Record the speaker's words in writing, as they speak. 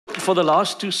for the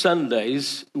last 2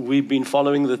 Sundays, we've been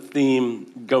following the theme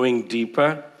going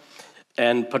deeper,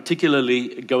 and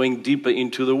particularly going deeper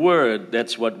into the Word.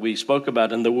 That's what we spoke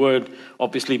about, and the Word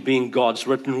obviously being God's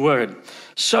written Word.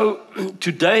 So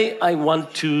today I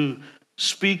want to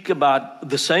speak about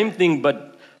the same thing,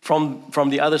 but from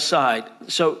the other side.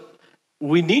 So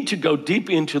we need to go deep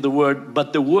into the Word,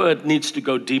 but the Word needs to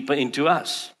go deeper into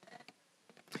us.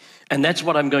 And that's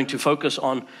what I'm going to focus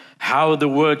on, how the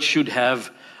Word should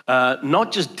have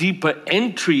not just deeper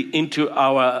entry into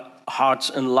our hearts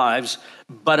and lives,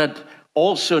 but it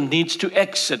also needs to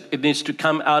exit. It needs to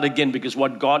come out again, because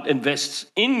what God invests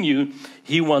in you,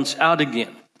 He wants out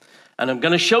again. And I'm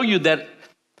going to show you that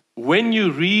when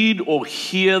you read or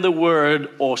hear the Word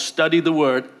or study the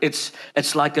Word, it's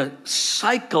like a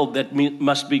cycle that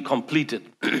must be completed.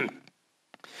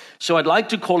 So I'd like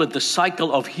to call it the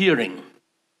cycle of hearing.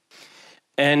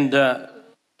 And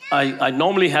I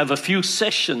normally have a few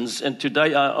sessions, and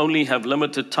today I only have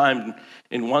limited time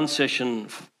in one session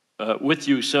with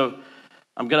you. So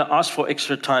I'm going to ask for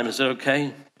extra time. Is that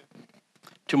okay?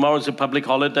 Tomorrow's a public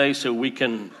holiday, so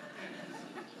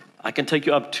I can take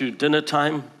you up to dinner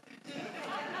time.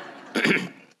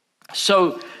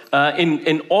 So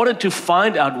in order to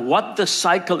find out what the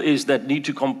cycle is that need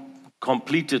to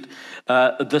complete it,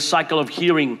 the cycle of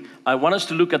hearing, I want us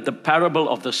to look at the parable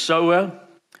of the sower,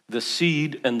 the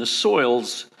seed, and the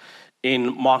soils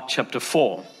in Mark chapter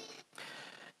 4.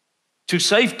 To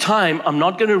save time, I'm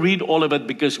not going to read all of it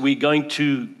because we're going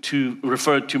to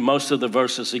refer to most of the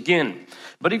verses again.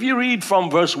 But if you read from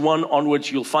verse 1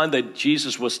 onwards, you'll find that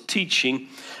Jesus was teaching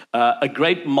a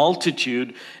great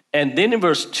multitude. And then in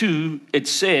verse 2, it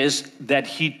says that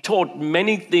He taught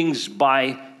many things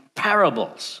by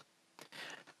parables.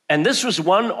 And this was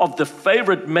one of the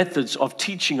favorite methods of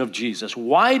teaching of Jesus.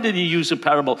 Why did He use a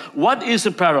parable? What is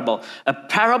a parable? A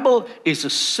parable is a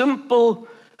simple,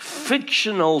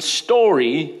 fictional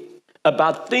story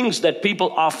about things that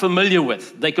people are familiar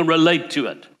with. They can relate to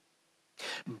it.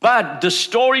 But the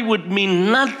story would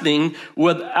mean nothing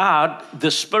without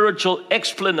the spiritual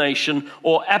explanation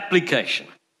or application.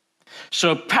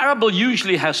 So a parable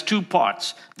usually has 2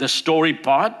 parts. The story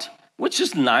part, which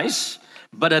is nice,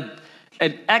 but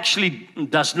it actually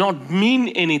does not mean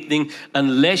anything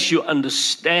unless you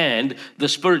understand the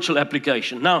spiritual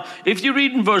application. Now, if you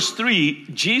read in verse 3,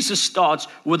 Jesus starts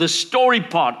with the story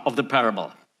part of the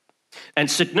parable. And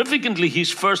significantly,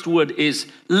 His first word is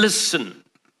listen.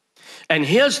 And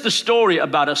here's the story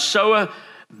about a sower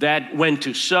that went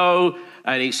to sow,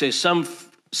 and he says some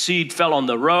seed fell on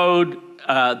the road,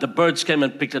 the birds came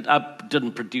and picked it up,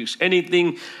 didn't produce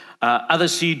anything. Other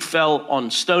seed fell on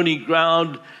stony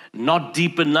ground, not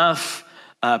deep enough,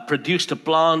 produced a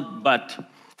plant, but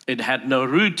it had no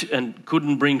root and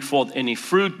couldn't bring forth any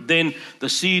fruit. Then the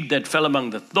seed that fell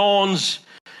among the thorns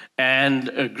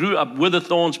and grew up with the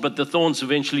thorns, but the thorns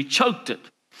eventually choked it.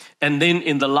 And then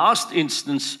in the last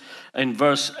instance, in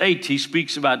verse 8, He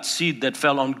speaks about seed that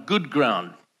fell on good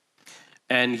ground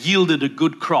and yielded a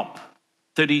good crop,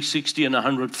 30, 60, and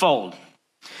 100-fold.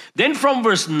 Then from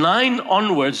verse 9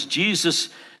 onwards, Jesus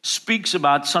speaks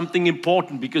about something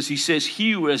important, because He says,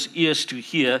 he who has ears to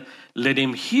hear, let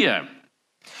him hear.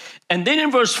 And then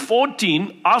in verse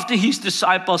 14, after His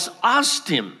disciples asked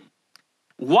Him,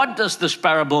 what does this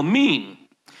parable mean?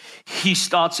 He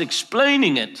starts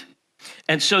explaining it.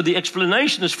 And so the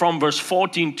explanation is from verse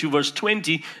 14 to verse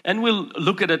 20, and we'll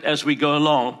look at it as we go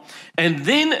along. And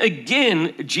then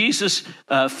again, Jesus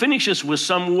finishes with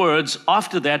some words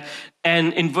after that.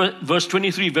 And in verse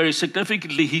 23, very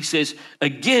significantly, He says,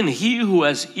 again, he who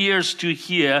has ears to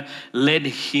hear, let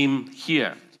him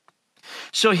hear.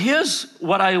 So here's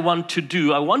what I want to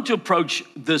do. I want to approach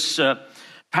this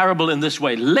parable in this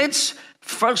way. Let's,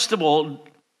 first of all,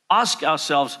 ask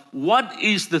ourselves, what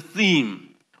is the theme?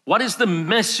 What is the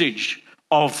message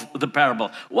of the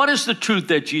parable? What is the truth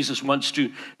that Jesus wants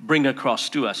to bring across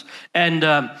to us? And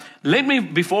let me,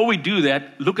 before we do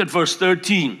that, look at verse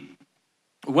 13.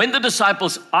 When the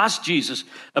disciples asked Jesus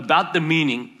about the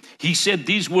meaning, He said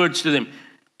these words to them,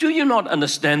 do you not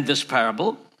understand this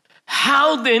parable?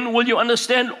 How then will you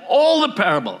understand all the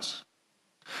parables?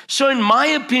 So in my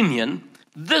opinion,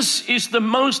 this is the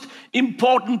most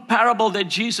important parable that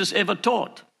Jesus ever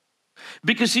taught.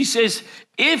 Because He says,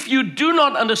 if you do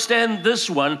not understand this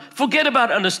one, forget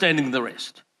about understanding the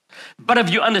rest. But if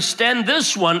you understand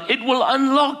this one, it will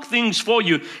unlock things for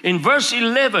you. In verse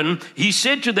 11, He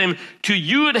said to them, to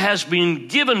you it has been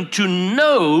given to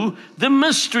know the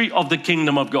mystery of the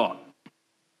kingdom of God.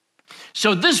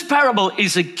 So this parable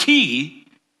is a key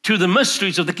to the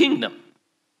mysteries of the kingdom.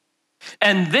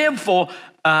 And therefore,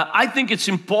 I think it's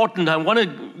important. I want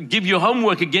to give you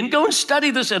homework again. Go and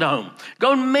study this at home.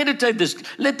 Go and meditate this.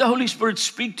 Let the Holy Spirit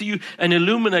speak to you and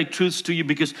illuminate truths to you,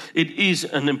 because it is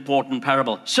an important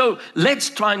parable. So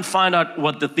let's try and find out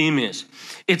what the theme is.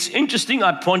 It's interesting.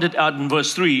 I pointed out in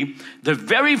verse 3, the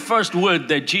very first word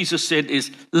that Jesus said is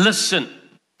listen.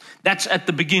 That's at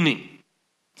the beginning.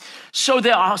 So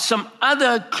there are some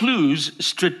other clues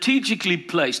strategically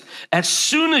placed. As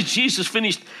soon as Jesus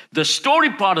finished the story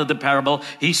part of the parable,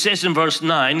 he says in verse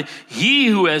 9, he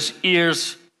who has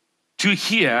ears to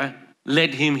hear,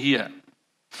 let him hear.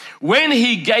 When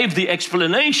he gave the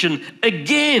explanation,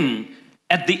 again,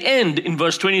 at the end in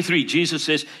verse 23, Jesus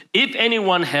says, if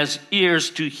anyone has ears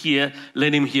to hear,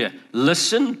 let him hear.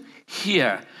 Listen,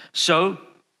 hear. So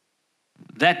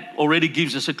that already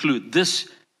gives us a clue. This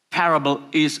parable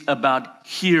is about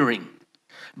hearing,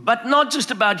 but not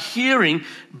just about hearing,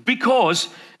 because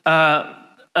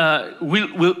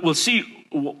we'll see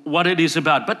what it is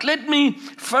about. But let me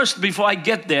first, before I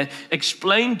get there,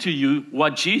 explain to you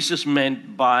what Jesus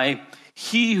meant by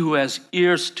he who has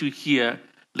ears to hear,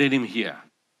 let him hear.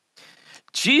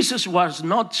 Jesus was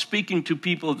not speaking to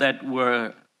people that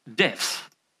were deaf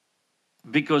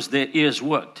because their ears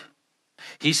worked.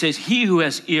 He says he who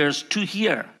has ears to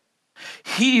hear.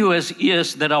 He who has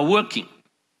ears that are working,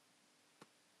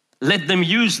 let them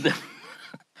use them.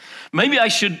 Maybe I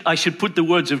should put the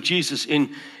words of Jesus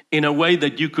in a way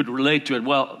that you could relate to it.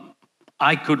 Well,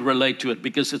 I could relate to it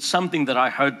because it's something that I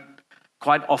heard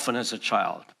quite often as a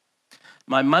child.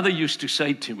 My mother used to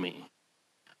say to me,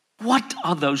 what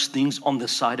are those things on the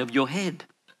side of your head?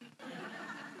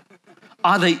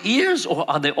 Are they ears or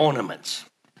are they ornaments?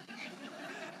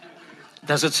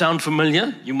 Does it sound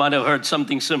familiar? You might have heard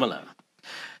something similar.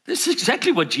 This is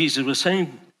exactly what Jesus was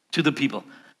saying to the people.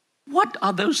 What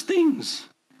are those things?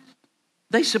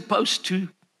 They're supposed to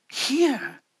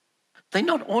hear. They're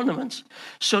not ornaments.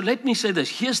 So let me say this.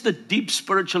 Here's the deep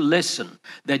spiritual lesson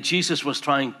that Jesus was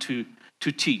trying to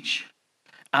teach.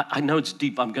 I know it's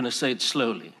deep. I'm going to say it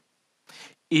slowly.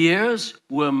 Ears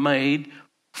were made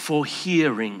for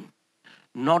hearing,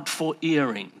 not for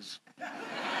earrings.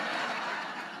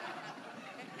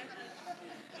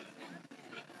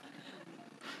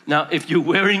 Now, if you're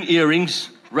wearing earrings,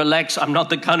 relax. I'm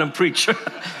not the kind of preacher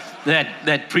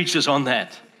that preaches on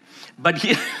that. But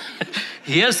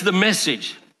here's the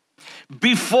message.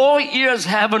 Before ears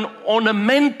have an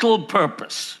ornamental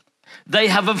purpose, they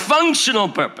have a functional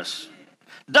purpose.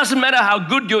 Doesn't matter how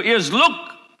good your ears look.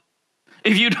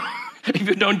 If you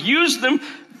don't use them,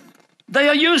 they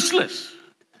are useless.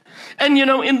 And,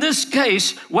 in this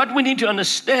case, what we need to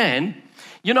understand,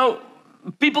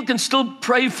 people can still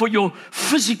pray for your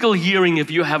physical hearing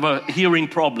if you have a hearing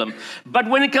problem. But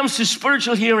when it comes to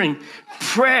spiritual hearing,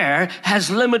 prayer has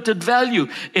limited value.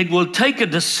 It will take a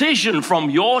decision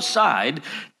from your side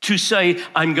to say,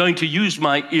 I'm going to use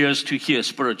my ears to hear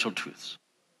spiritual truths.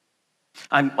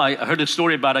 I heard a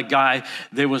story about a guy.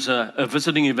 There was a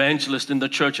visiting evangelist in the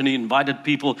church, and he invited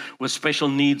people with special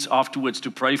needs afterwards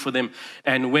to pray for them.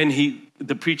 And when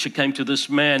the preacher came to this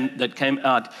man that came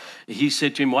out, he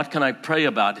said to him, what can I pray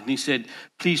about? And he said,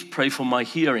 please pray for my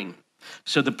hearing.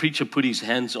 So the preacher put his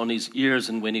hands on his ears,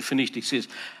 and when he finished, he says,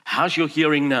 how's your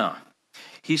hearing now?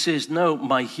 He says, no,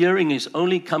 my hearing is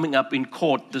only coming up in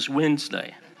court this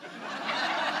Wednesday.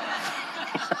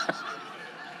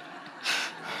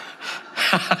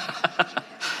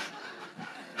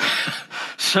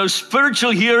 So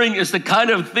spiritual hearing is the kind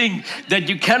of thing that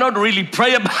you cannot really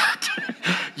pray about.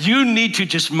 You need to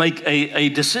just make a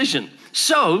decision.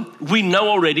 So we know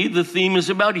already the theme is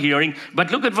about hearing,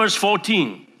 but look at verse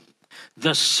 14.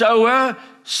 The sower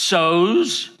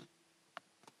sows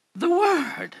the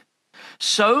word.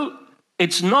 So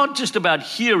it's not just about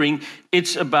hearing,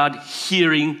 it's about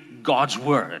hearing God's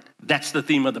word. That's the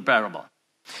theme of the parable.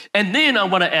 And then I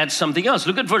want to add something else.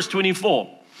 Look at verse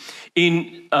 24.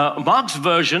 In Mark's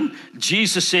version,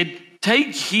 Jesus said,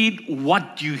 take heed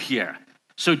what you hear.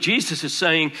 So Jesus is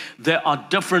saying there are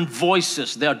different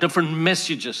voices, there are different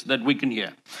messages that we can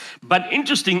hear. But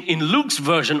interesting, in Luke's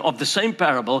version of the same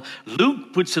parable,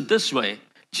 Luke puts it this way.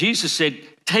 Jesus said,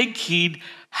 take heed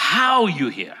how you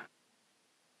hear.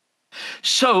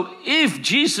 So if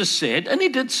Jesus said, and he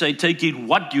did say, take heed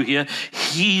what you hear,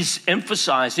 he's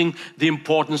emphasizing the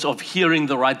importance of hearing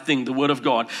the right thing, the word of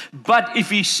God. But if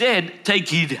he said, take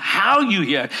heed how you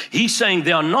hear, he's saying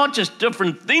there are not just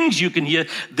different things you can hear,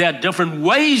 there are different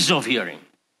ways of hearing.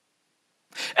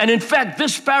 And in fact,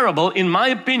 this parable, in my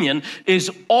opinion,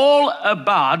 is all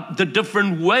about the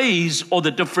different ways or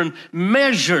the different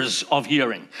measures of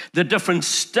hearing, the different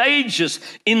stages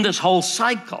in this whole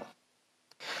cycle.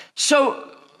 So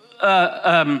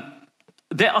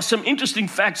there are some interesting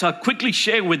facts I'll quickly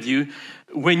share with you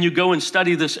when you go and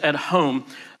study this at home.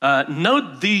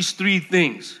 Note these three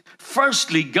things.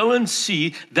 Firstly, go and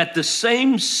see that the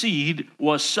same seed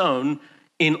was sown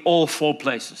in all four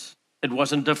places. It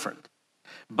wasn't different,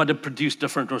 but it produced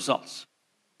different results.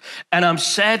 And I'm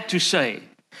sad to say,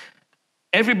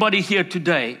 everybody here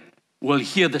today will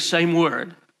hear the same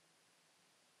word,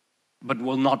 but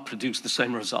will not produce the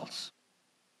same results.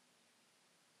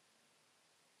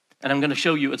 And I'm going to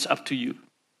show you it's up to you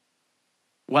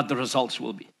what the results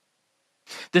will be.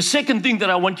 The second thing that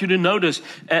I want you to notice,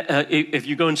 if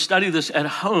you go and study this at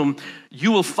home,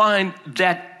 you will find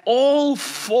that all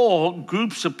four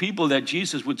groups of people that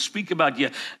Jesus would speak about here,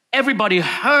 everybody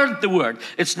heard the word.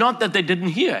 It's not that they didn't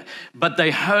hear, but they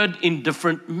heard in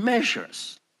different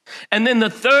measures. And then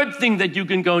the third thing that you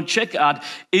can go and check out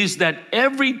is that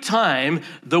every time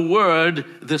the word,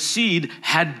 the seed,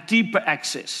 had deeper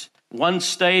access. One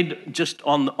stayed just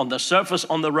on the surface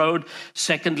on the road.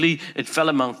 Secondly, it fell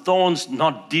among thorns,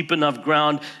 not deep enough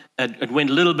ground. It went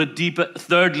a little bit deeper.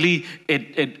 Thirdly,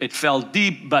 it fell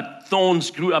deep, but thorns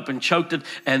grew up and choked it.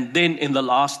 And then in the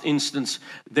last instance,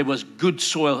 there was good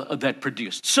soil that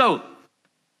produced. So,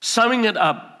 summing it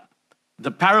up,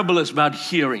 the parable is about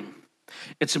hearing.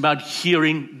 It's about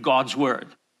hearing God's word.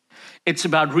 It's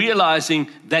about realizing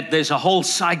that there's a whole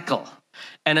cycle.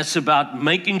 And it's about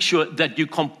making sure that you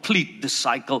complete the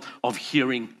cycle of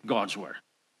hearing God's word.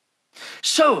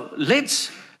 So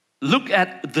let's look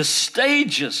at the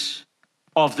stages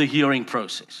of the hearing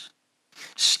process.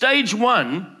 Stage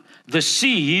one, the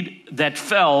seed that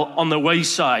fell on the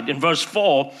wayside. In verse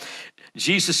 4,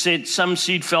 Jesus said, some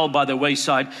seed fell by the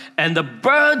wayside, and the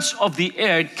birds of the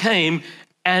air came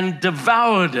and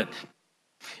devoured it.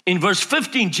 In verse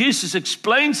 15, Jesus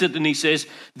explains it and he says,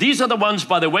 these are the ones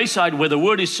by the wayside where the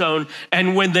word is sown,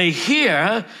 and when they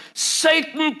hear,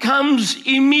 Satan comes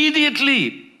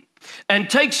immediately and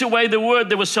takes away the word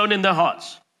that was sown in their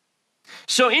hearts.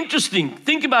 So interesting,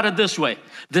 think about it this way.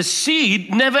 The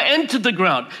seed never entered the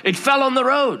ground. It fell on the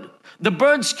road. The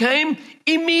birds came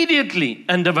immediately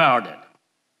and devoured it.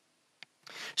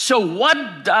 So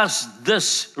what does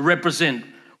this represent?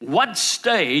 What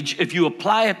stage, if you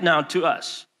apply it now to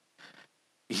us?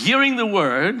 Hearing the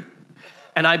word,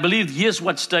 and I believe here's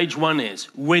what stage one is.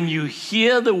 When you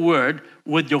hear the word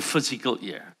with your physical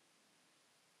ear.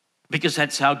 Because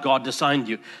that's how God designed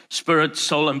you. Spirit,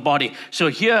 soul, and body. So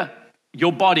here,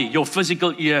 your body, your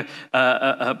physical ear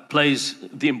plays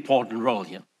the important role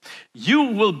here. You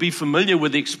will be familiar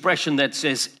with the expression that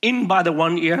says, in by the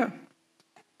one ear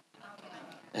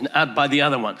and out by the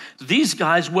other one. These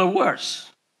guys were worse.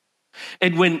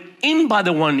 It went in by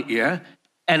the one ear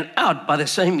and out by the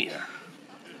same ear.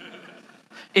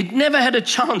 It never had a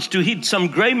chance to hit some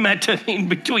gray matter in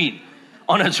between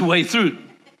on its way through.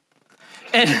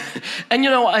 And you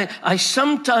know, I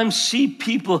sometimes see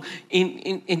people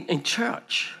in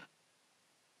church.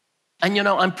 And you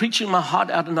know, I'm preaching my heart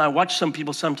out and I watch some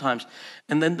people sometimes.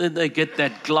 And then they get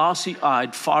that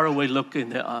glassy-eyed, faraway look in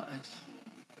their eyes.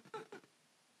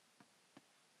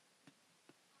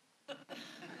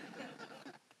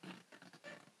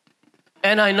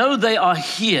 And I know they are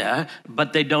here,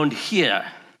 but they don't hear.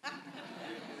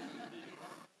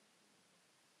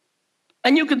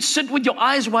 And you can sit with your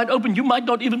eyes wide open. You might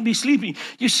not even be sleeping.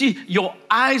 You see, your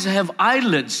eyes have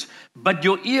eyelids, but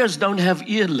your ears don't have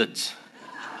earlids.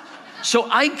 So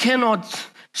I cannot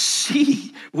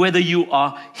see whether you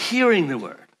are hearing the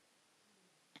word.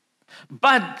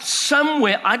 But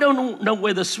somewhere, I don't know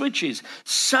where the switch is,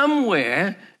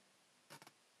 somewhere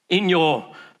in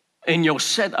your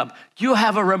setup, you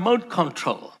have a remote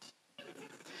control.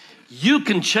 You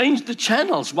can change the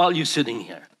channels while you're sitting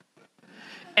here.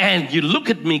 And you look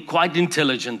at me quite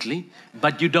intelligently,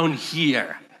 but you don't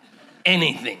hear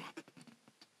anything.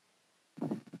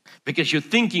 Because you're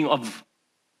thinking of,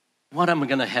 what am I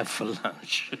going to have for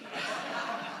lunch?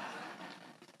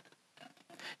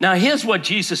 Now, here's what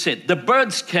Jesus said. The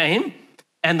birds came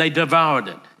and they devoured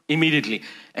it immediately.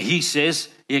 He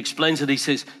explains it, he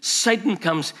says, Satan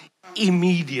comes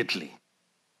immediately.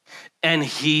 And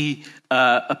he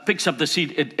picks up the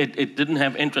seed. It didn't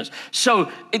have entrance.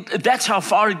 So that's how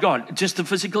far it got, just the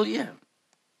physical ear.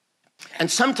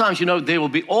 And sometimes, you know, there will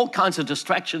be all kinds of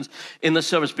distractions in the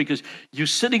service because you're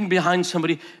sitting behind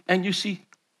somebody and you see,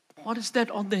 what is that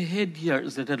on their head here?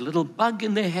 Is it a little bug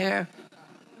in their hair?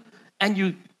 And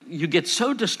you get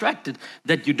so distracted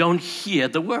that you don't hear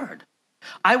the word.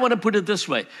 I want to put it this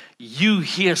way. You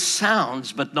hear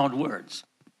sounds, but not words.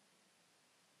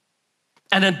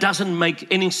 And it doesn't make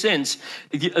any sense.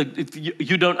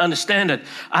 You don't understand it.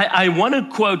 I want to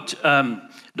quote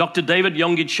Dr. David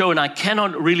Yonggi Cho, and I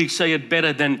cannot really say it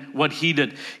better than what he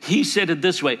did. He said it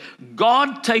this way: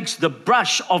 God takes the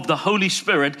brush of the Holy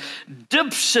Spirit,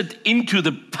 dips it into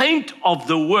the paint of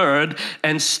the Word,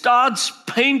 and starts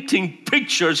painting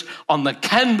pictures on the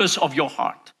canvas of your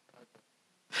heart.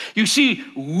 You see,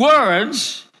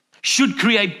 words should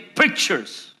create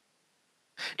pictures.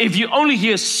 If you only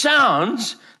hear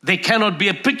sounds, there cannot be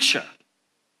a picture.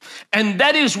 And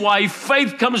that is why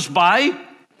faith comes by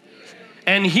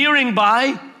and hearing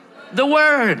by the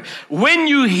Word. When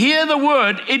you hear the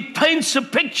Word, it paints a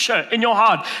picture in your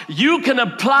heart. You can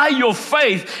apply your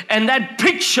faith and that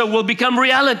picture will become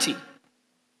reality.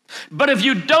 But if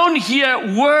you don't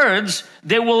hear words,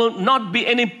 there will not be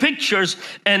any pictures,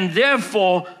 and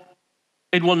therefore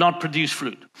it will not produce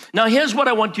fruit. Now here's what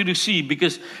I want you to see,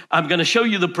 because I'm going to show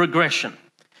you the progression.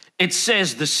 It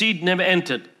says the seed never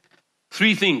entered.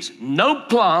 3 things: no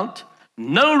plant,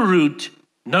 no root,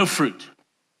 no fruit.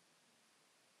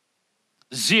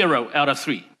 0 out of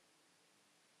 3.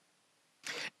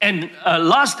 And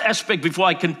last aspect before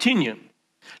I continue,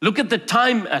 look at the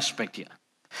time aspect here.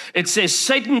 It says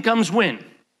Satan comes when?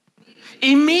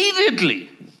 Immediately.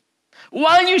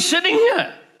 While you're sitting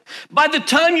here. By the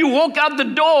time you walk out the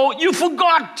door, you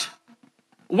forgot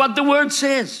what the Word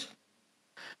says.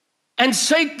 And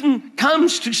Satan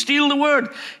comes to steal the Word.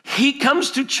 He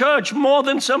comes to church more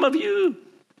than some of you.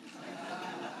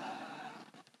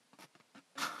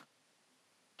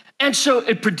 And so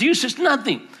it produces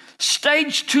nothing.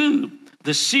 Stage 2,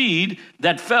 the seed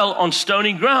that fell on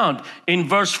stony ground. In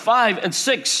verse 5 and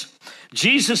 6,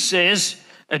 Jesus says,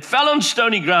 it fell on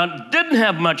stony ground, didn't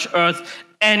have much earth,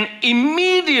 and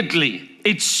immediately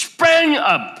it sprang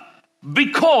up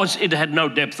because it had no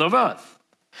depth of earth.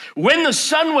 When the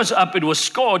sun was up, it was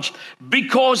scorched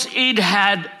because it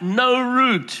had no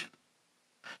root.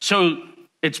 So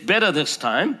it's better this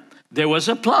time. There was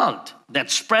a plant that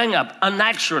sprang up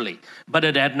unnaturally, but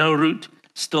it had no root,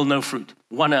 still no fruit.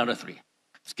 1 out of 3.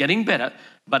 It's getting better,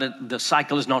 but the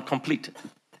cycle is not completed.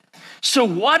 So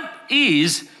what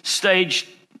is stage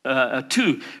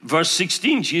 2? Verse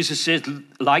 16, Jesus says,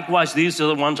 likewise, these are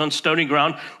the ones on stony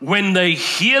ground. When they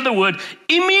hear the word,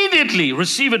 immediately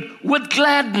receive it with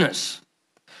gladness.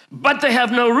 But they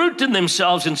have no root in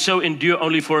themselves, and so endure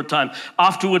only for a time.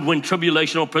 Afterward, when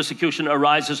tribulation or persecution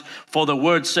arises for the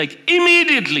word's sake,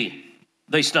 immediately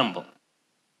they stumble.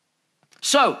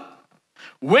 So,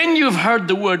 when you've heard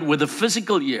the word with a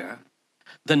physical ear,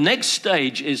 the next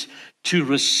stage is to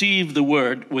receive the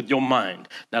word with your mind.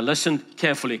 Now listen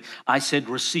carefully. I said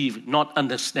receive, not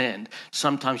understand.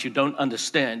 Sometimes you don't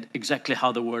understand exactly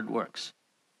how the word works.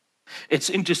 It's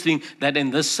interesting that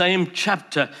in this same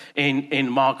chapter in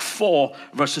Mark 4,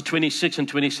 verses 26 and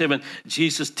 27,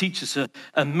 Jesus teaches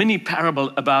a mini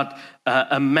parable about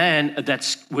a man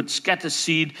that would scatter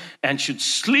seed and should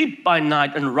sleep by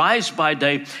night and rise by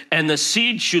day, and the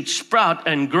seed should sprout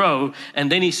and grow. And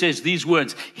then he says these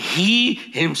words, he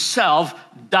himself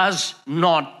does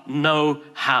not know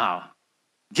how.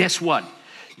 Guess what?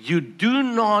 You do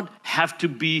not have to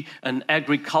be an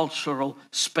agricultural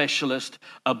specialist,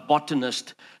 a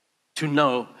botanist, to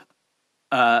know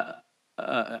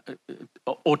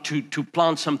or to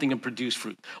plant something and produce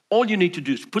fruit. All you need to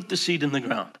do is put the seed in the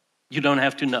ground. You don't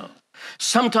have to know.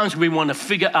 Sometimes we want to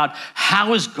figure out,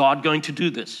 how is God going to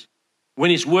do this? When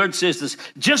His Word says this,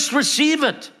 just receive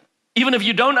it, even if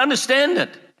you don't understand it.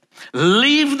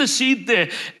 Leave the seed there,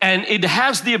 and it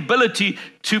has the ability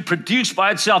to produce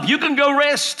by itself. You can go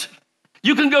rest.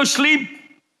 You can go sleep.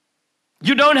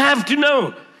 You don't have to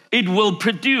know. It will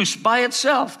produce by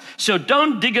itself. So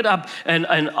don't dig it up and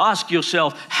ask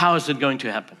yourself, how is it going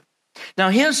to happen? Now,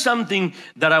 here's something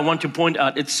that I want to point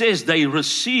out. It says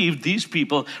these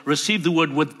people received the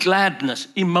word with gladness,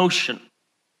 emotion.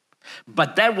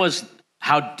 But that was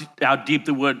how deep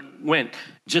the word went.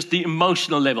 Just the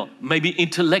emotional level, maybe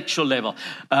intellectual level,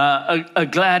 a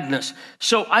gladness.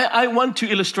 So I want to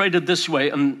illustrate it this way,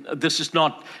 and this is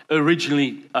not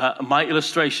originally my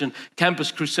illustration.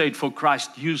 Campus Crusade for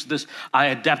Christ used this. I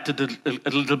adapted it a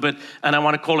little bit, and I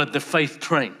want to call it the faith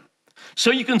train.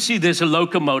 So you can see there's a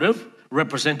locomotive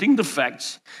representing the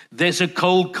facts. There's a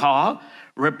coal car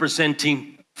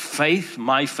representing faith,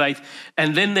 my faith.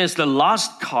 And then there's the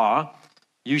last car,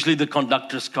 usually the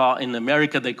conductor's car. In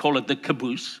America, they call it the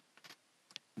caboose.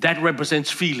 That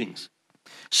represents feelings.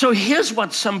 So here's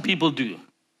what some people do.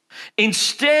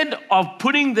 Instead of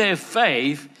putting their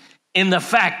faith in the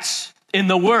facts, in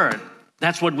the word,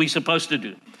 that's what we're supposed to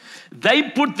do. They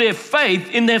put their faith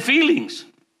in their feelings,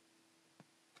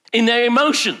 in their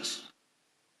emotions.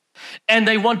 And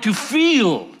they want to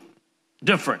feel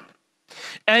different.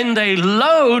 And they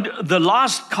load the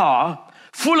last car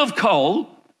full of coal,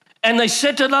 and they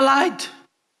set it alight.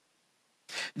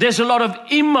 There's a lot of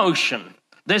emotion.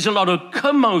 There's a lot of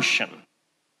commotion,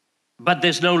 but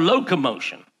there's no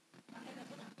locomotion.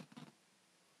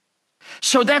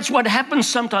 So that's what happens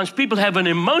sometimes. People have an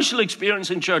emotional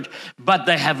experience in church, but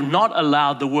they have not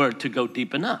allowed the word to go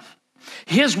deep enough.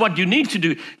 Here's what you need to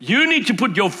do. You need to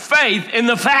put your faith in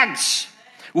the facts,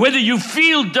 whether you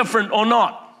feel different or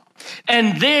not.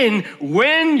 And then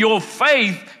when your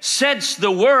faith sets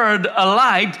the word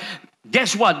alight,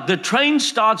 guess what? The train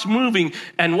starts moving,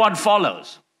 and what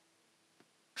follows?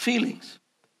 Feelings.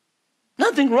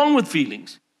 Nothing wrong with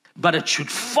feelings, but it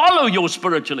should follow your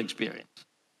spiritual experience.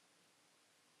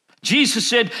 Jesus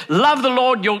said, love the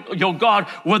Lord your God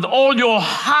with all your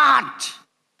heart,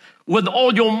 with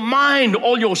all your mind,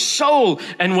 all your soul,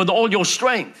 and with all your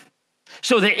strength.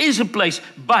 So there is a place,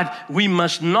 but we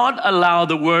must not allow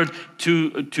the word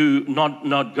to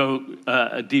not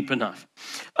go deep enough.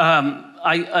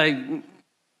 I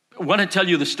want to tell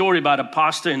you the story about a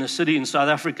pastor in a city in South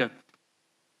Africa.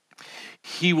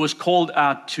 He was called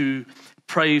out to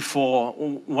pray for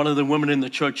one of the women in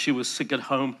the church. She was sick at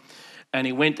home. And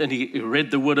he went and he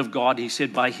read the word of God. He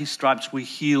said, by his stripes we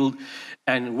healed,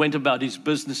 and went about his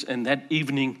business. And that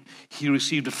evening he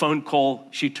received a phone call.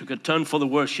 She took a turn for the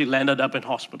worse. She landed up in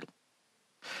hospital.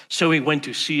 So he went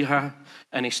to see her,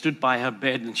 and he stood by her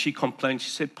bed, and she complained. She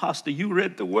said, Pastor, you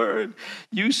read the word.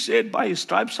 You said by his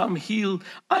stripes I'm healed.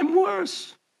 I'm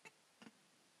worse.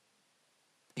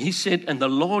 He said, and the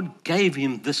Lord gave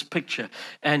him this picture.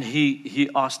 And he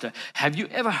asked her, have you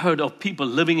ever heard of people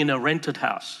living in a rented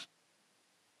house?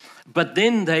 But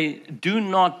then they do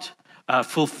not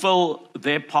fulfill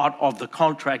their part of the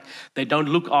contract. They don't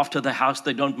look after the house.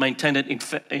 They don't maintain it.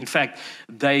 In fact,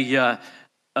 they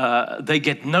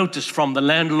get notice from the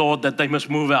landlord that they must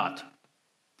move out.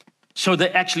 So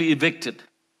they're actually evicted.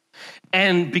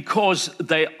 And because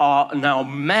they are now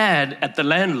mad at the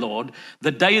landlord,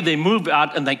 the day they move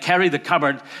out and they carry the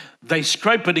cupboard, they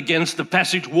scrape it against the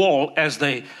passage wall as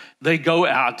they go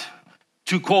out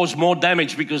to cause more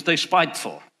damage because they're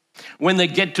spiteful. When they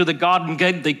get to the garden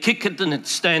gate, they kick it and it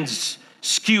stands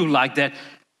skew like that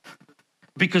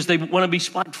because they want to be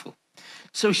spiteful.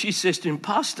 So she says to him,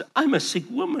 Pastor, I'm a sick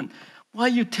woman. Why are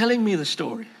you telling me the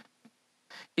story?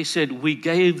 He said, we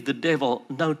gave the devil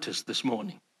notice this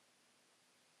morning.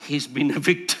 He's been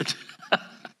evicted.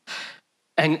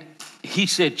 And he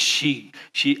said she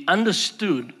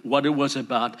understood what it was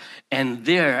about, and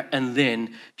there and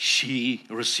then she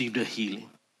received a healing.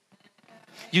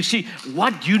 You see,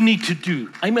 what you need to do,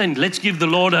 amen, let's give the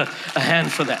Lord a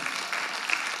hand for that.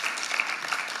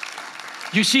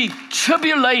 You see,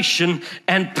 tribulation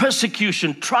and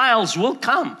persecution, trials will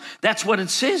come. That's what it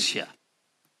says here.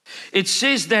 It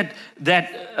says that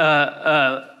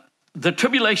the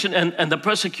tribulation and the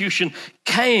persecution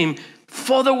came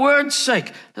for the word's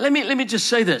sake. Let me just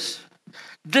say this.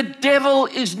 The devil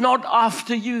is not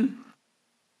after you.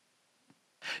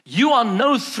 You are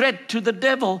no threat to the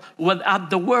devil without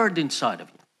the word inside of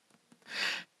you.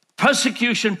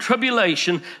 Persecution,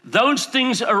 tribulation, those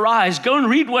things arise. Go and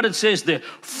read what it says there.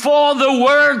 For the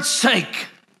word's sake.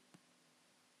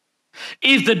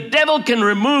 If the devil can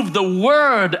remove the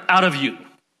word out of you,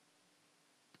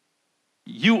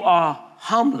 you are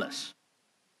harmless.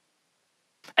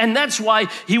 And that's why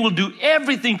he will do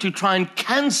everything to try and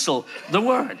cancel the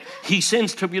word. He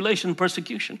sends tribulation,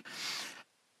 persecution.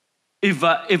 If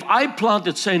I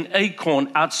planted, say, an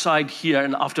acorn outside here,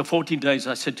 and after 14 days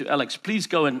I said to Alex, please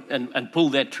go and pull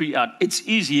that tree out. It's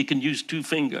easy, you can use 2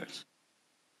 fingers.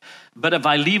 But if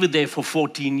I leave it there for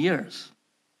 14 years,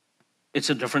 it's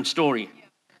a different story.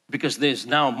 Because there's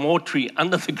now more tree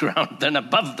under the ground than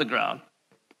above the ground.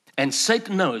 And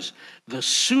Satan knows the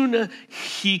sooner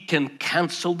he can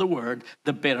cancel the word,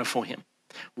 the better for him.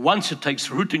 Once it takes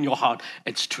root in your heart,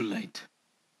 it's too late.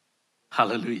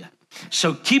 Hallelujah.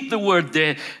 So keep the word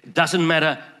there. Doesn't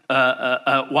matter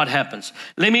what happens.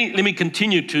 Let me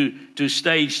continue to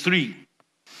stage 3.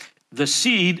 The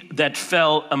seed that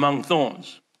fell among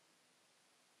thorns.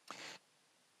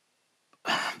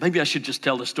 Maybe I should just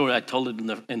tell the story. I told it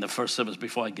in the first service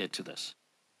before I get to this.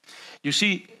 You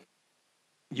see,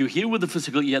 you hear with the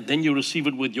physical ear, then you receive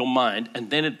it with your mind, and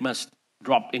then it must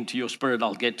drop into your spirit.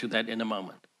 I'll get to that in a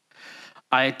moment.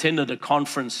 I attended a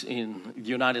conference in the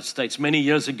United States many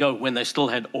years ago when they still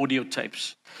had audio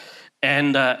tapes.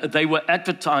 And they were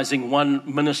advertising, one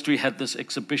ministry had this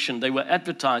exhibition, they were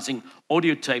advertising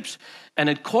audio tapes. And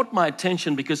it caught my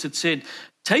attention because it said,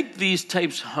 take these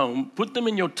tapes home, put them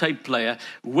in your tape player.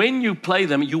 When you play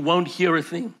them, you won't hear a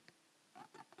thing.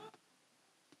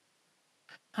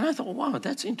 And I thought, wow,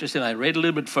 that's interesting. I read a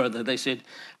little bit further. They said,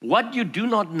 what you do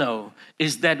not know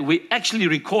is that we actually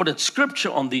recorded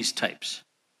scripture on these tapes,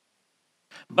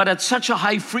 but at such a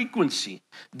high frequency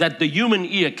that the human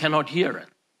ear cannot hear it.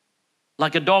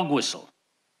 Like a dog whistle.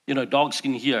 You know, dogs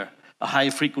can hear a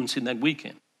higher frequency than we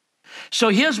can. So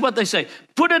here's what they say.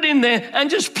 Put it in there and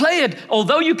just play it.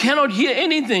 Although you cannot hear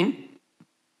anything,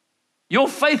 your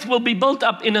faith will be built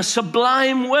up in a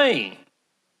sublime way.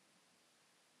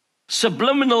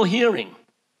 Subliminal hearing.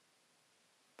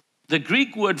 The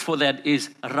Greek word for that is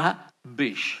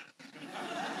rabish.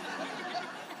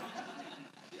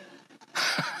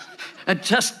 It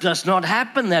just does not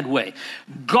happen that way.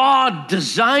 God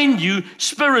designed you,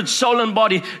 spirit, soul, and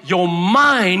body. Your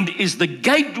mind is the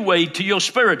gateway to your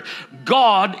spirit.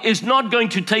 God is not going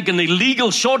to take an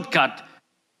illegal shortcut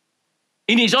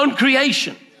in His own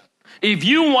creation. If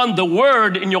you want the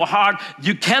word in your heart,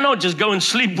 you cannot just go and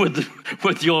sleep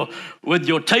with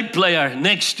your tape player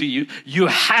next to you. You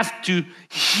have to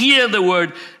hear the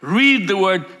word, read the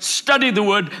word, study the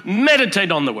word,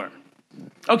 meditate on the word.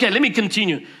 Okay, let me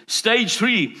continue. Stage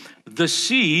 3, the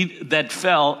seed that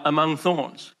fell among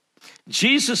thorns.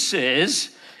 Jesus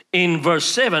says in verse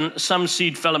 7, some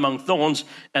seed fell among thorns,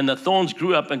 and the thorns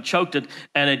grew up and choked it,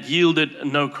 and it yielded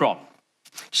no crop.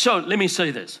 So let me say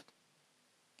this.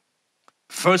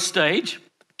 First stage,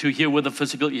 to hear with the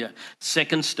physical ear.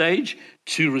 Second stage,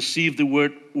 to receive the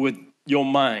word with your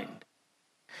mind.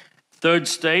 Third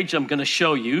stage, I'm going to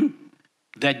show you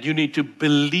that you need to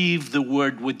believe the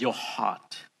word with your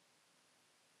heart.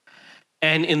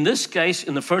 And in this case,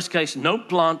 in the first case, no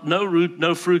plant, no root,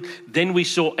 no fruit. Then we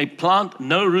saw a plant,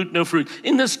 no root, no fruit.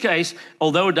 In this case,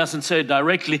 although it doesn't say it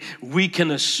directly, we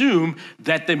can assume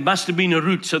that there must have been a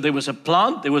root. So there was a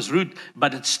plant, there was root,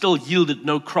 but it still yielded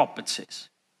no crop, it says.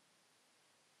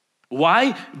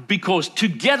 Why? Because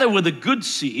together with a good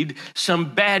seed,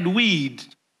 some bad weed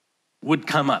would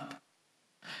come up.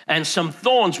 And some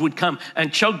thorns would come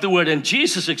and choke the word. And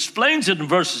Jesus explains it in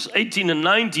verses 18 and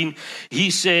 19. He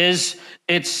says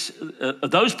it's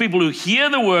those people who hear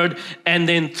the word, and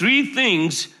then 3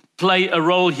 things play a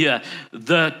role here.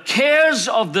 The cares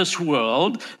of this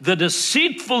world, the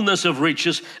deceitfulness of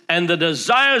riches, and the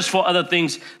desires for other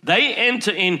things, they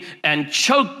enter in and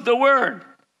choke the word.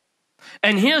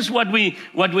 And here's what we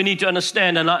need to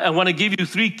understand. And I want to give you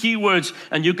 3 key words,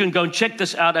 and you can go and check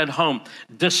this out at home.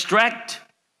 Distract,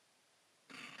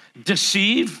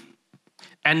 deceive,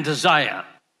 and desire.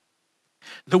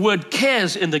 The word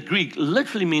cares in the Greek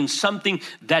literally means something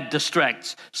that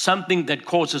distracts, something that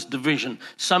causes division,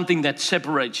 something that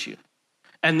separates you.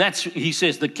 And that's, he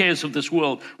says, the cares of this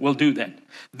world will do that.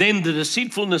 Then the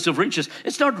deceitfulness of riches.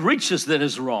 It's not riches that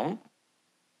is wrong,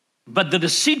 but the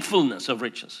deceitfulness of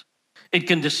riches. It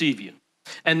can deceive you.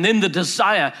 And then the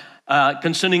desire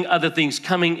concerning other things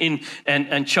coming in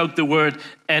and choke the word,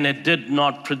 and it did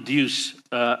not produce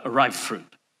ripe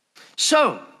fruit.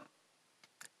 So,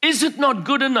 is it not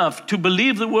good enough to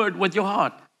believe the word with your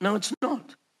heart? No, it's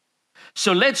not.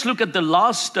 So let's look at the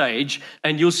last stage,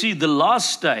 and you'll see the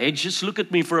last stage. Just look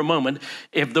at me for a moment.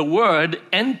 If the word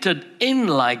entered in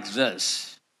like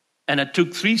this, and it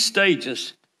took 3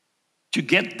 stages to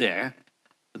get there,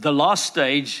 the last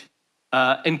stage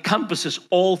encompasses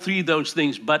all 3 of those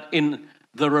things, but in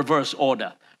the reverse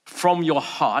order. From your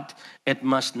heart, it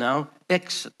must now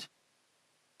exit.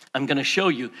 I'm going to show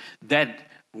you that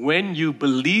when you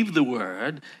believe the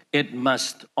word, it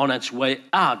must, on its way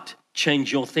out,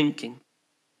 change your thinking.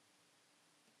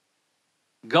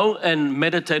 Go and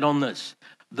meditate on this.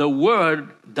 The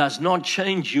word does not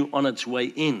change you on its way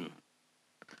in,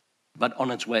 but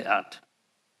on its way out.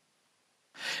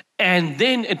 And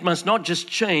then it must not just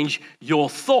change your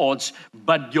thoughts,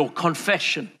 but your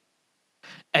confession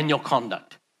and your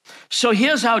conduct. So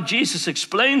here's how Jesus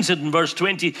explains it in verse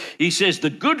 20. He says, the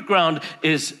good ground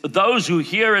is those who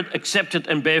hear it, accept it,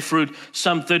 and bear fruit,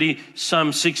 some 30,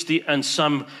 some 60, and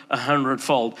some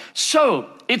 100-fold. So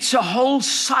it's a whole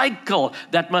cycle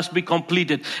that must be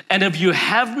completed. And if you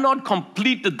have not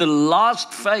completed the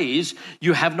last phase,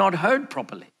 you have not heard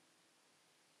properly.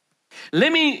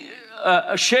 Let me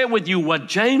share with you what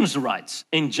James writes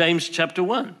in James chapter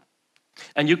 1.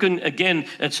 And you can, again,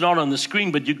 it's not on the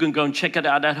screen, but you can go and check it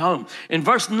out at home. In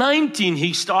verse 19,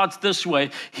 he starts this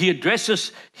way. He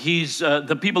addresses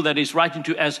the people that he's writing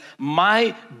to as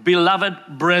my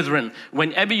beloved brethren.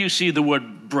 Whenever you see the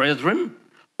word brethren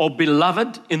or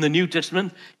beloved in the New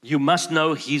Testament, you must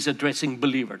know he's addressing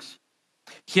believers.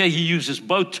 Here he uses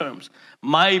both terms,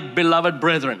 my beloved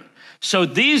brethren. So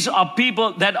these are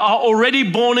people that are already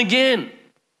born again.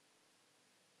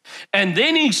 And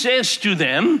then he says to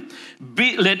them,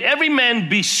 let every man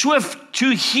be swift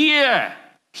to hear.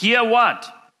 Hear what?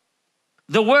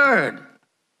 The word.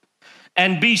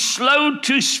 And be slow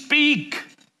to speak.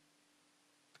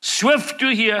 Swift to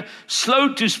hear,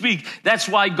 slow to speak. That's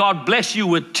why God bless you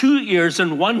with 2 ears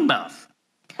and 1 mouth.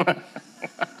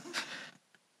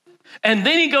 And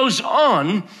then he goes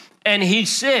on and he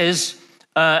says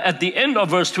at the end of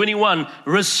verse 21,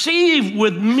 receive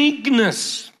with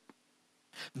meekness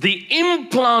the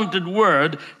implanted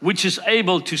word which is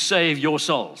able to save your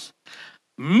souls.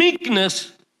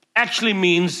 Meekness actually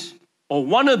means, or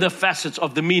one of the facets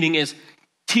of the meaning is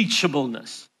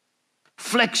teachableness,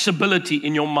 flexibility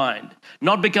in your mind,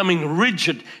 not becoming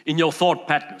rigid in your thought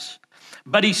patterns.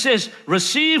 But he says,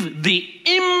 receive the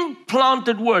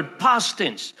implanted word, past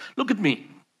tense. Look at me.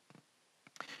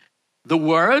 The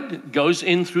word goes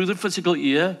in through the physical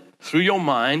ear, through your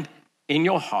mind, in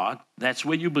your heart. That's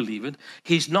where you believe it.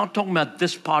 He's not talking about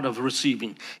this part of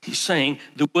receiving. He's saying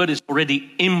the word is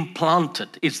already implanted.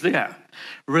 It's there.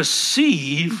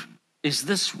 Receive is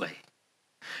this way.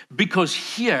 Because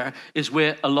here is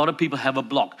where a lot of people have a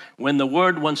block. When the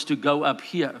word wants to go up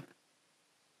here,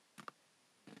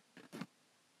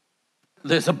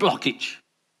 there's a blockage.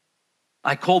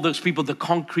 I call those people the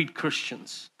concrete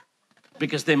Christians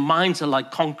because their minds are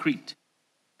like concrete,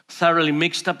 thoroughly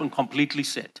mixed up and completely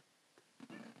set.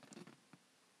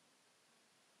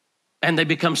 And they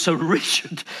become so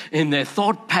rigid in their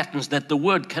thought patterns that the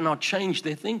word cannot change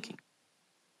their thinking.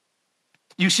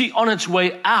 You see, on its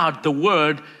way out, the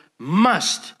word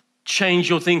must change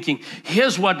your thinking.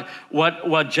 Here's what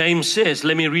James says.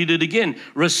 Let me read it again.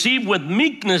 Receive with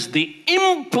meekness the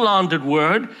implanted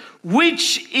word,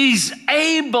 which is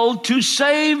able to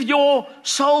save your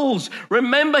souls.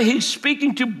 Remember, he's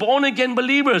speaking to born-again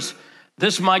believers.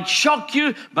 This might shock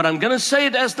you, but I'm going to say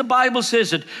it as the Bible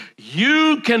says it.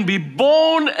 You can be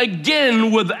born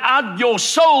again without your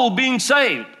soul being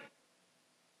saved.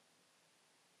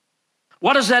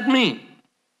 What does that mean?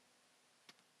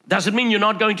 Does it mean you're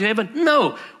not going to heaven?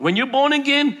 No. When you're born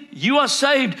again, you are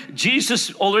saved.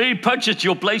 Jesus already purchased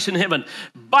your place in heaven.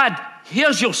 But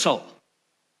here's your soul.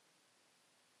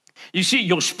 You see,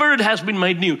 your spirit has been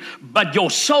made new, but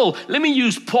your soul, let me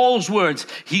use Paul's words.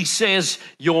 He says,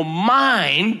 your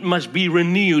mind must be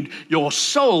renewed. Your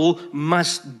soul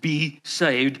must be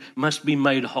saved, must be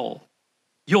made whole.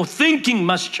 Your thinking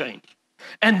must change.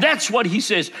 And that's what he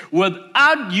says.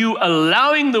 Without you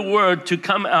allowing the word to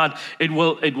come out, it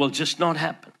will just not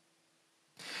happen.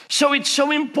 So it's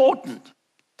so important.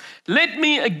 Let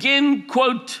me again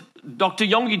quote Dr.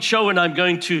 Yonggi Cho, and I'm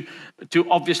going to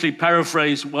obviously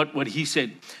paraphrase what he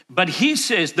said. But he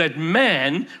says that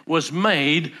man was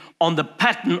made on the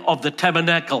pattern of the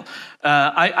tabernacle.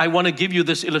 I want to give you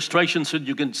this illustration so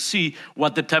you can see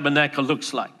what the tabernacle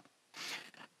looks like.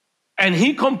 And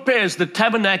he compares the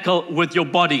tabernacle with your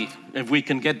body. If we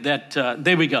can get that,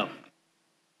 there we go.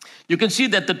 You can see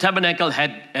that the tabernacle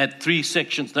had 3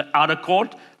 sections. The outer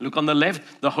court, look on the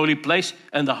left, the holy place,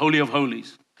 and the Holy of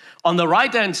Holies. On the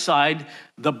right-hand side,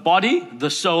 the body, the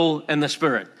soul, and the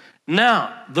spirit.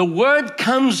 Now, the word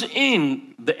comes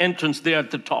in the entrance there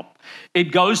at the top. It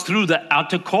goes through the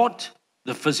outer court,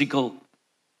 the physical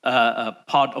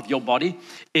part of your body.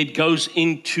 It goes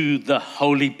into the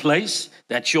holy place,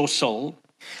 that's your soul,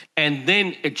 and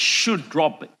then it should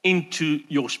drop into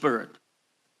your spirit.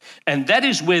 And that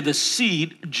is where the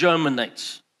seed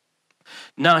germinates.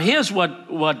 Now, here's what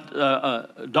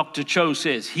Dr. Cho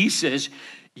says. He says,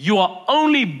 you are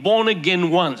only born again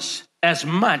once, as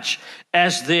much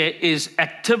as there is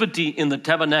activity in the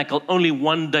tabernacle only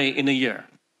one day in a year.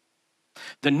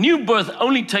 The new birth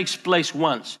only takes place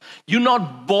once. You're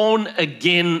not born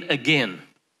again.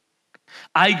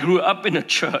 I grew up in a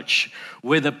church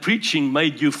where the preaching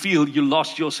made you feel you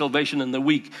lost your salvation in the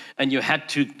week and you had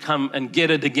to come and get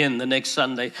it again the next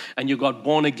Sunday, and you got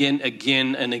born again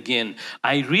and again.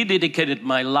 I rededicated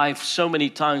my life so many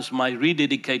times, my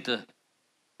rededicator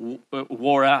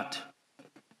wore out.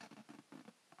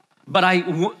 But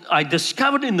I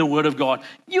discovered in the Word of God,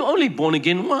 you're only born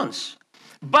again once.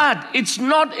 But it's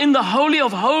not in the Holy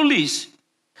of Holies,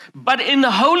 but in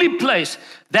the holy place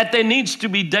that there needs to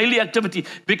be daily activity,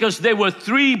 because there were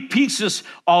 3 pieces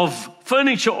of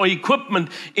furniture or equipment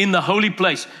in the holy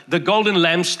place: the golden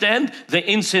lampstand, the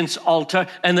incense altar,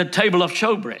 and the table of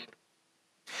showbread.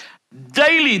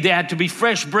 Daily there had to be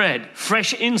fresh bread,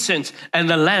 fresh incense, and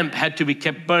the lamp had to be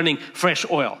kept burning fresh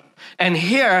oil. And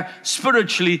here,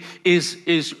 spiritually,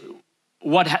 is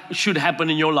what should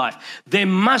happen in your life. There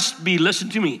must be, listen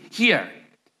to me, here,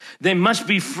 there must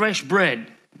be fresh bread.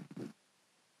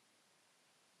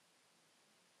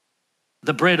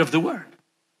 The bread of the word.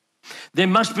 There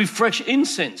must be fresh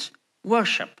incense,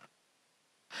 worship.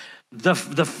 The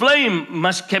flame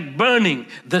must keep burning,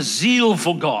 the zeal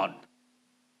for God.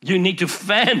 You need to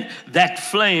fan that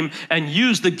flame and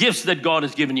use the gifts that God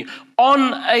has given you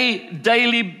on a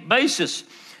daily basis.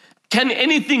 Can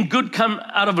anything good come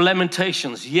out of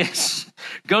Lamentations? Yes.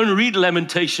 Go and read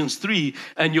Lamentations 3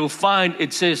 and you'll find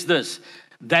it says this,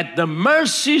 that the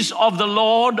mercies of the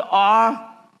Lord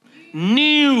are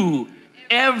new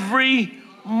every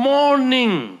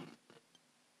morning.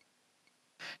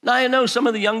 Now, I know some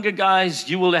of the younger guys,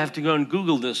 you will have to go and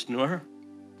Google this, Noor,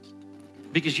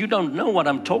 because you don't know what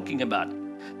I'm talking about.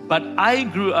 But I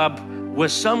grew up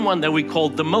with someone that we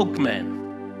called the milkman.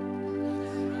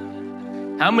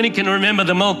 How many can remember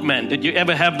the milkman? Did you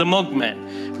ever have the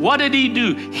milkman? What did he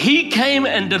do? He came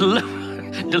and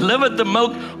delivered the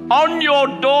milk on your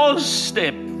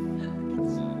doorstep.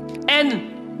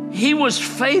 And he was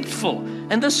faithful.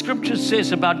 And the scripture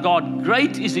says about God,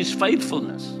 great is his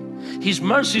faithfulness. His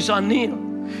mercies are near.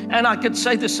 And I could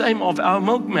say the same of our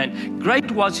milkman.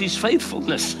 Great was his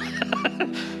faithfulness.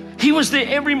 He was there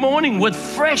every morning with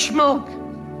fresh milk.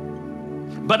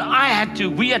 But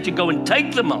we had to go and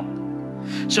take the milk.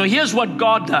 So here's what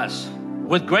God does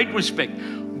with great respect.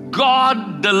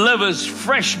 God delivers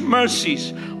fresh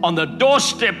mercies on the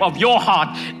doorstep of your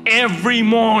heart every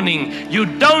morning. You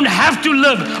don't have to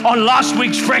live on last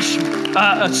week's fresh,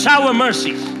 sour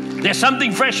mercies. There's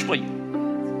something fresh for you.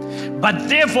 But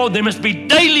therefore, there must be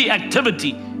daily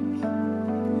activity,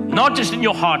 not just in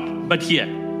your heart, but here.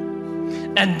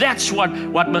 And that's what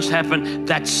must happen.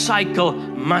 That cycle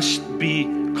must be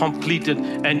completed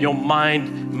and your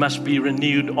mind must be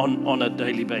renewed on a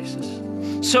daily basis.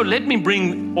 So let me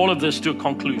bring all of this to a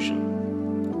conclusion.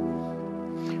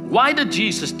 Why did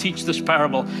Jesus teach this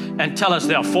parable and tell us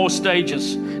there are 4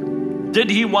 stages? Did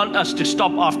he want us to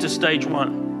stop after stage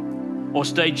 1 or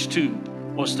stage 2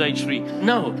 or stage 3?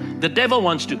 No, the devil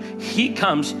wants to. He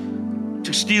comes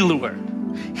to steal the word.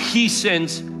 He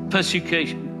sends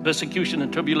persecution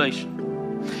and tribulation.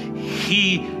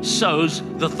 He sows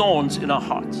the thorns in our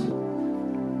hearts.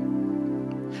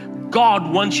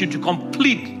 God wants you to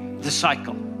complete the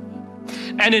cycle.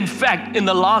 And in fact, in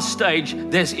the last stage,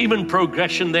 there's even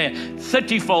progression there.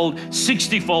 30-fold,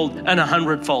 60-fold, and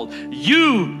 100-fold.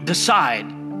 You decide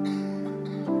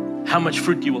how much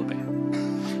fruit you will bear.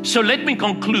 So let me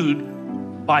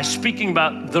conclude by speaking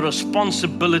about the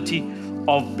responsibility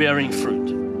of bearing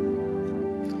fruit.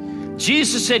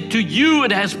 Jesus said, to you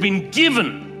it has been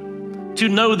given to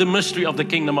know the mystery of the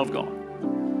kingdom of God.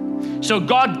 So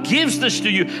God gives this to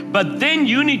you, but then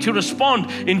you need to respond.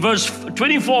 In verse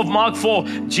 24 of Mark 4,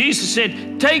 Jesus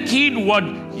said, take heed what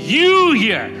you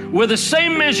hear. With the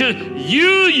same measure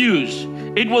you use,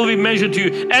 it will be measured to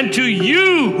you. And to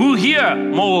you who hear,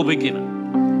 more will be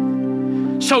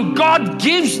given. So God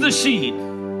gives the seed,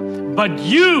 but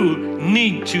you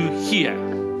need to hear.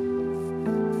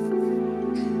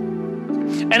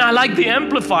 And I like the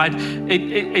Amplified.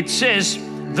 It says,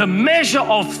 the measure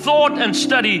of thought and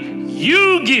study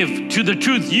you give to the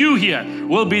truth you hear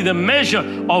will be the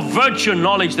measure of virtue and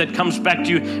knowledge that comes back to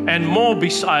you, and more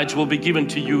besides will be given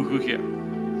to you who hear.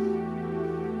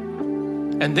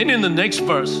 And then in the next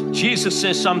verse, Jesus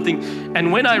says something,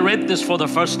 and when I read this for the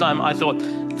first time, I thought,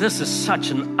 this is such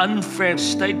an unfair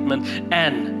statement,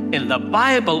 and in the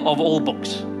Bible of all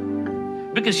books.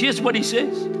 Because here's what he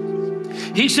says.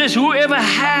 He says, whoever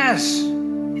has,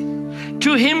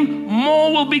 to him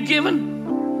more will be given.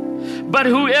 But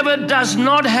whoever does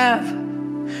not have,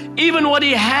 even what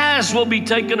he has will be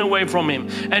taken away from him.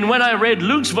 And when I read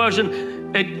Luke's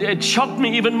version, it shocked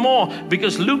me even more,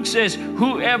 because Luke says,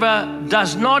 whoever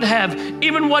does not have,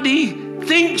 even what he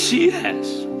thinks he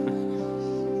has,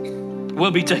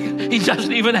 will be taken. He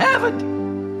doesn't even have it.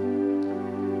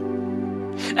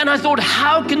 And I thought,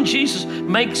 how can Jesus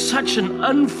make such an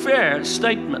unfair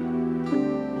statement?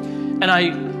 And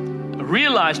I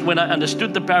realized when I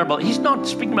understood the parable, he's not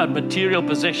speaking about material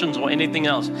possessions or anything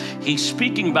else. He's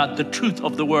speaking about the truth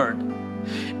of the word.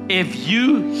 If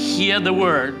you hear the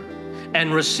word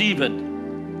and receive it,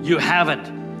 you have it.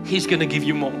 He's going to give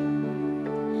you more.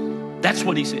 That's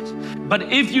what he says.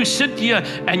 But if you sit here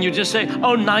and you just say,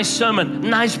 oh, nice sermon,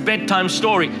 nice bedtime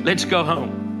story, let's go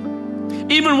home.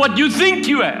 Even what you think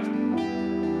you have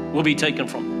will be taken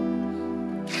from you.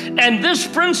 And this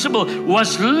principle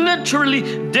was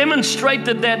literally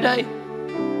demonstrated that day.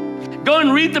 Go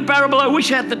and read the parable. I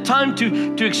wish I had the time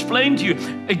to explain to you.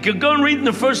 Go and read in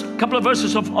the first couple of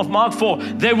verses of Mark 4.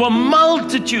 There were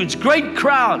multitudes, great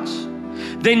crowds.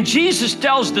 Then Jesus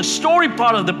tells the story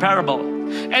part of the parable.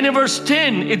 And in verse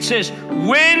 10, it says,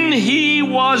 when he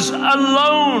was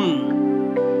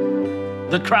alone,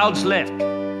 the crowds left.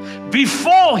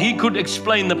 Before he could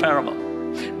explain the parable.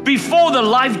 Before the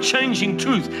life-changing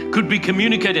truth could be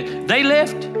communicated, they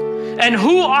left. And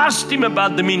who asked him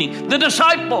about the meaning? The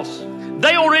disciples.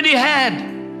 They already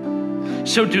had.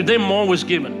 So to them more was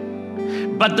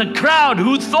given. But the crowd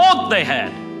who thought they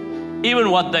had,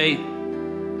 even what they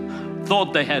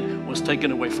thought they had was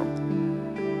taken away from them.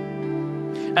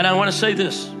 And I want to say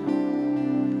this.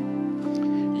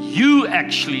 You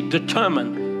actually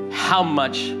determine how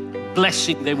much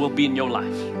blessing there will be in your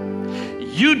life.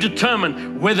 You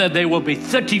determine whether there will be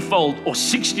 30-fold or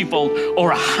 60-fold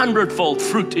or 100-fold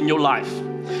fruit in your life.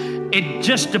 It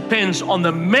just depends on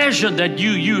the measure that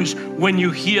you use when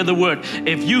you hear the word.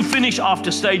 If you finish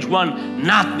after stage 1,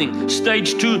 nothing.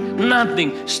 Stage 2,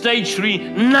 nothing. Stage 3,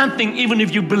 nothing, even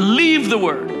if you believe the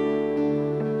word.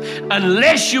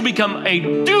 Unless you become a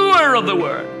doer of the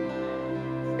word,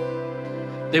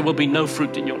 there will be no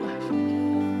fruit in your life.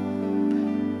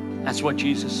 That's what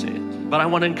Jesus said. But I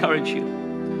want to encourage you.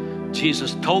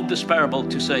 Jesus told this parable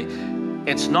to say,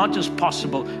 it's not just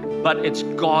possible, but it's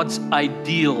God's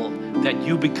ideal that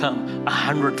you become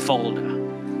 100-folder.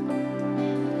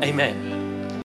 Amen.